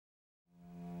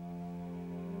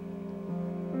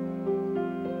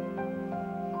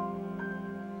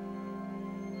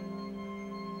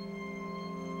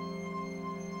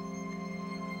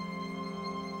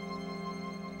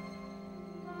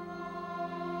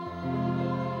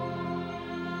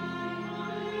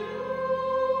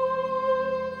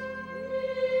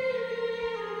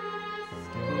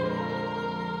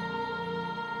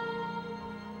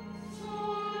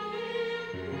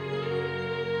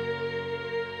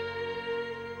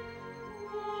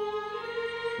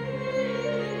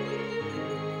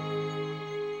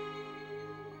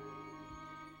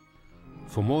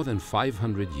For more than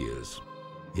 500 years,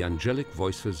 the angelic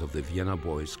voices of the Vienna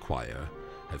Boys Choir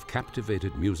have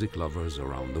captivated music lovers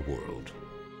around the world.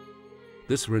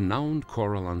 This renowned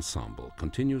choral ensemble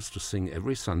continues to sing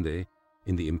every Sunday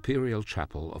in the Imperial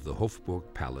Chapel of the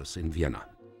Hofburg Palace in Vienna,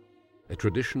 a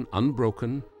tradition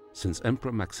unbroken since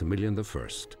Emperor Maximilian I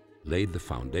laid the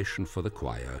foundation for the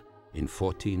choir in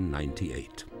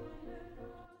 1498.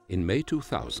 In May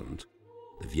 2000,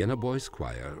 the Vienna Boys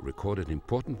Choir recorded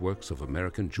important works of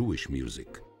American Jewish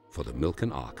music for the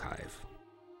Milken Archive.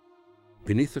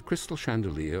 Beneath the crystal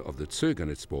chandelier of the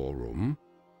Zögernitz Ballroom,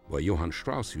 where Johann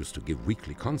Strauss used to give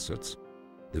weekly concerts,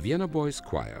 the Vienna Boys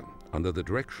Choir, under the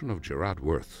direction of Gerard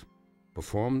Worth,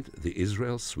 performed the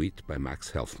Israel Suite by Max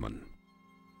Helfman.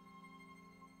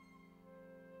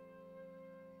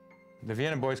 The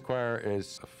Vienna Boys Choir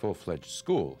is a full-fledged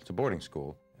school. It's a boarding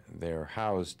school. They're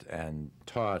housed and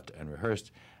taught and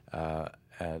rehearsed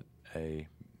at a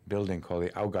building called the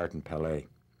Augarten Palais.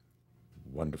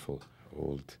 Wonderful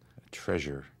old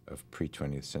treasure of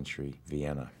pre-20th century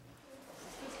Vienna.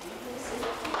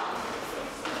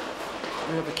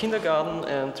 We have a kindergarten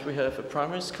and we have a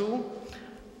primary school,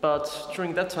 but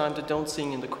during that time they don't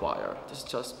sing in the choir. This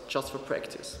is just for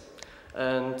practice.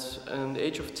 And at the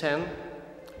age of 10,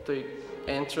 they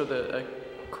enter the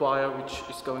choir which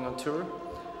is going on tour.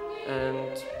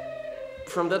 And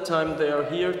from that time they are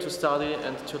here to study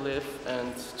and to live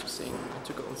and to sing and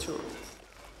to go on tour.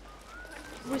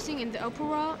 We sing in the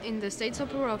opera, in the State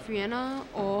Opera of Vienna,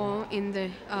 or in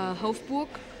the Hofburg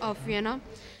of Vienna.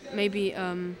 Maybe,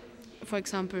 for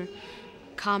example,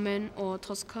 Carmen or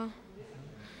Tosca.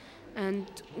 And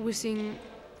we sing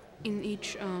in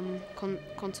each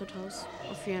concert house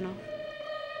of Vienna.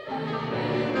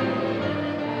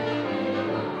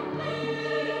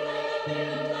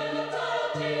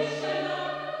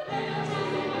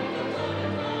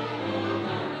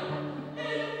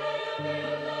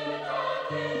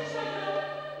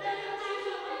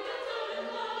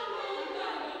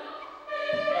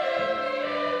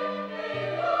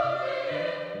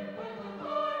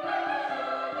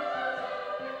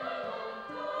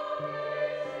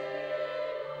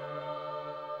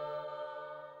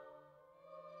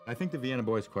 I think the Vienna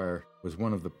Boys Choir was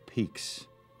one of the peaks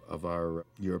of our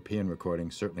European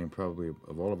recordings, certainly and probably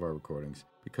of all of our recordings,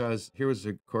 because here was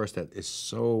a chorus that is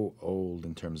so old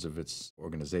in terms of its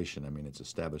organization. I mean, its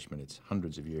establishment, it's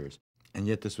hundreds of years. And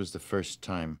yet this was the first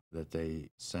time that they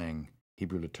sang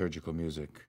Hebrew liturgical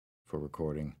music for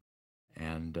recording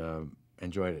and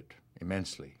enjoyed it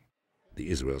immensely. The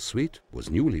Israel Suite was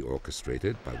newly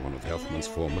orchestrated by one of Helfman's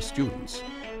former students,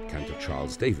 Cantor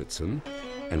Charles Davidson,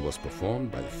 and was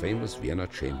performed by the famous Vienna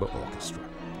Chamber Orchestra.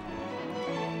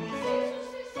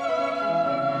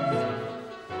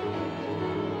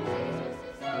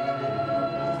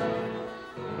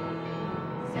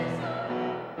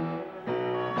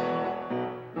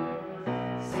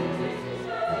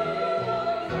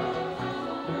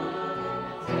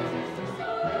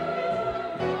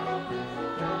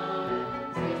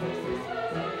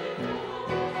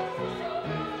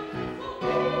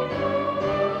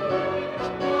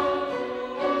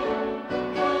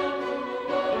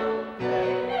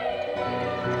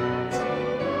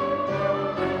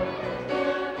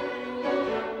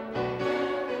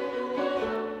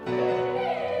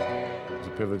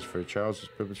 Privilege for Charles, was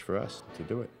a privilege for us to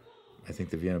do it. I think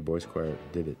the Vienna Boys Choir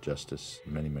did it justice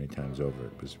many, many times over.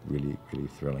 It was really, really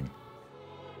thrilling.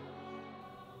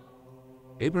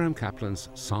 Abraham Kaplan's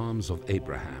Psalms of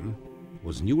Abraham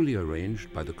was newly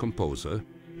arranged by the composer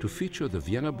to feature the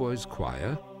Vienna Boys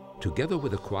Choir together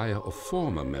with a choir of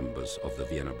former members of the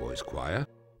Vienna Boys Choir,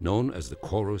 known as the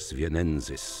Chorus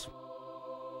Viennensis.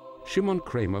 Shimon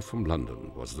Kramer from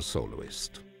London was the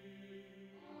soloist.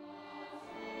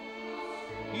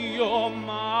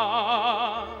 Yomana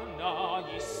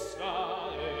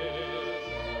Israel,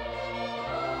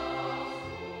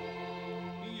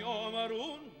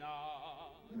 Yomaruna.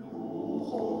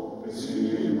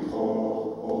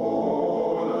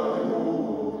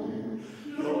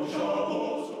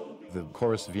 The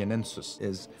Chorus Viennensis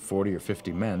is 40 or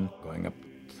 50 men going up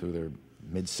through their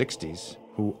mid-60s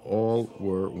who all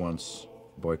were once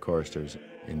boy choristers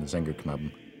in the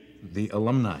Sängerknaben, the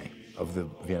alumni of the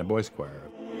Vienna Boys Choir.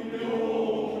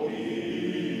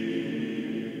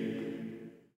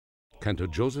 Cantor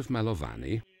Joseph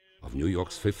Malovani of New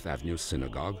York's Fifth Avenue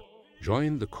Synagogue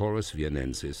joined the Chorus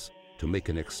Viennensis to make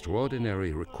an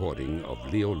extraordinary recording of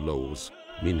Leo Lowe's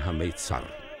Min HaMeitzar,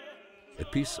 a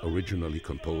piece originally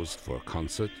composed for a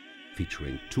concert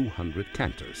featuring 200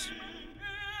 cantors.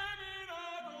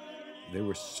 They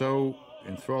were so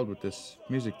enthralled with this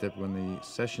music that when the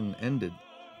session ended,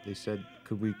 they said,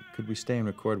 could we stay and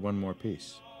record one more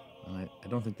piece? And I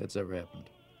don't think that's ever happened.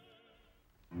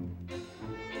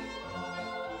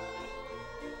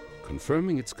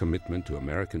 Confirming its commitment to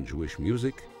American Jewish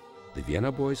music, the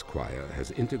Vienna Boys Choir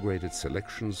has integrated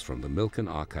selections from the Milken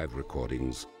Archive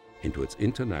recordings into its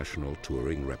international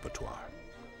touring repertoire.